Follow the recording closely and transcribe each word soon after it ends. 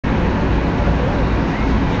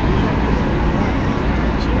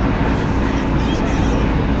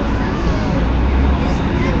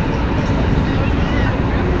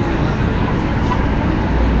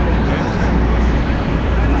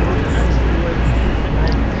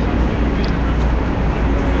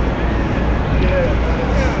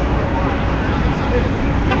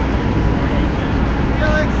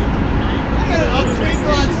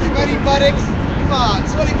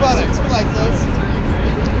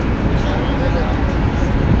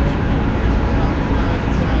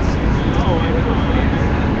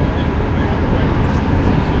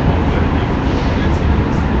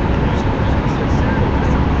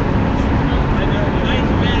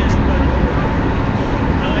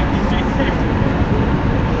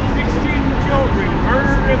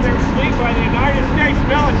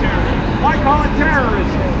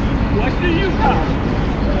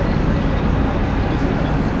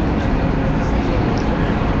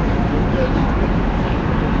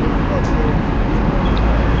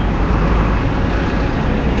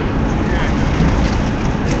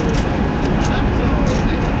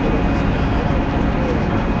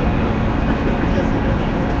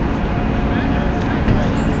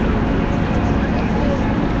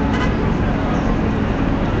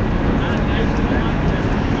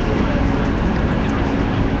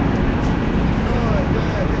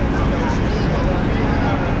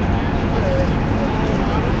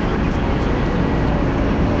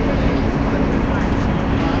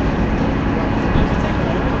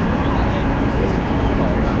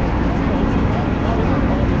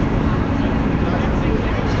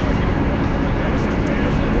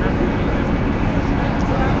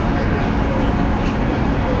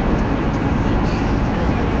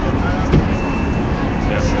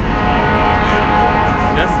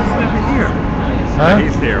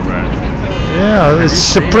it's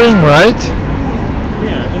spring, right?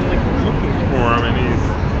 Yeah, I've been like looking for him, and he's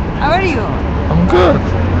How are you? I'm good.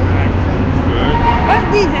 good. What's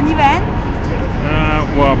this, an event?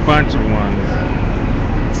 Well, a bunch of ones.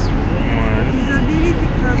 One, Disability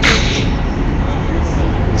property.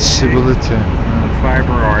 Disability.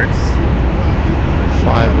 fiber arts.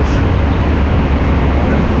 Fiber.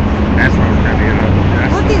 That's what I'm having.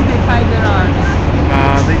 What is the fiber art?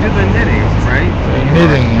 They do the knitting, right?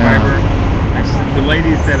 Knitting, yeah. Fiber. The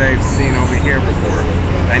ladies that I've seen over here before.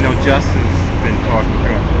 I know Justin's been talking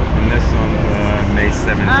to him, and this on May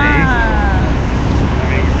 17th.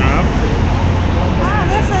 Coming up.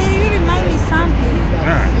 You remind me something.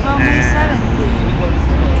 From May 17th.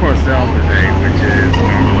 Of course, Elder Day, which is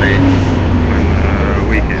normally on the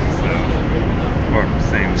weekends, or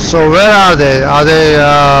same weekend. So where are they? Are they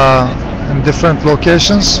in different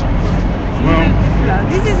locations? Well,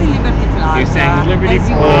 This is in Liberty Plaza. you're saying Liberty as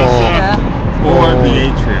you Plaza see, or the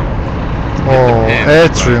atrium? Oh,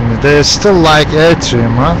 depends, atrium. They still like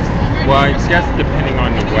atrium, huh? Well, it's just depending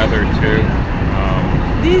on the weather too.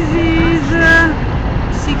 This is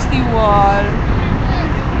 60 wall.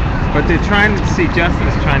 But they're trying to see,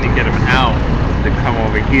 Justin's trying to get them out to come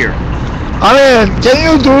over here. I mean, can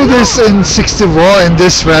you do this in 60 wall in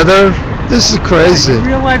this weather? This is crazy. I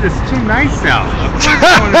realize it's too nice out. Of course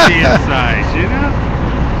I want to be inside, you know?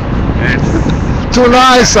 It's Too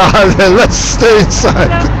nice out there. Let's stay inside.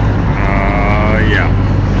 yeah.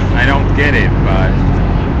 I don't get it, but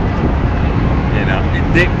you know,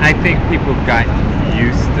 I think people got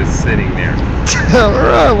used to sitting there.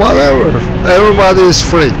 Alright, whatever. Everybody is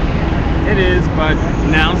free. It is, but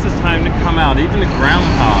now's the time to come out. Even the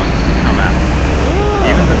groundhogs come out.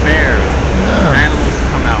 Even the bears. Yeah. Animals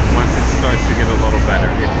come out once it starts to get a little better.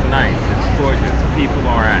 It's nice. It's gorgeous. People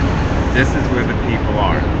are at. This is where the people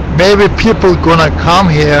are. Maybe people gonna come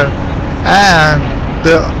here and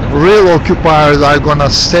the real occupiers are gonna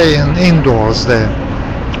stay indoors there.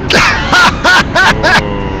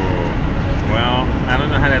 Well, I don't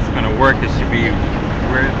know how that's going to work. It should be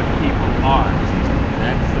where the people are.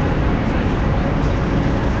 That's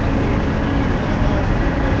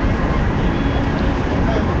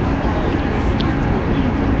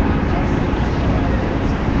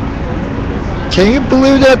Can you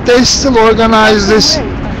believe that they still organize this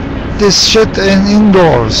shit in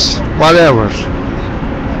indoors? Whatever.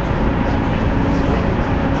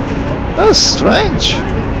 That's strange.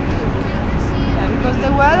 Because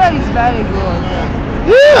the weather is very good.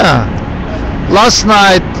 Yeah. Last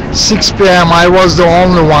night, 6 p.m., I was the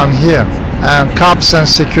only one here, and cops and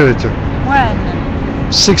security. When?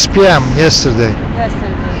 6 p.m. yesterday.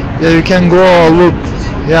 Yesterday. Yeah, you can go look.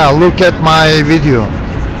 Yeah, look at my video.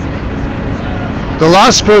 The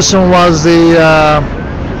last person was the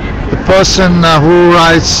person who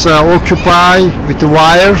writes Occupy with the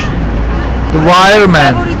wire. The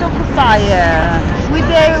wireman. Favorite occupier with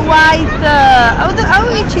the white. How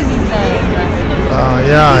which is his name?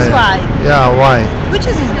 Yeah. This white. Yeah, white. Which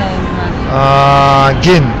is his name?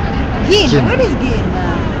 Gin. Gin. Gin. Where is Gin?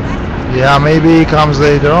 Yeah, maybe he comes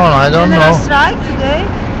later on. I don't General know. strike today?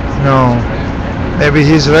 No. Maybe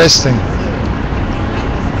he's resting.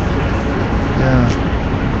 Yeah.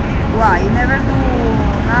 Why? He never do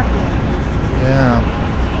nothing. Yeah.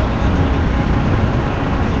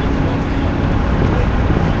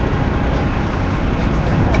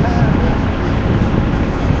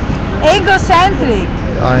 Egocentric.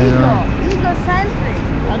 I know. Egocentric.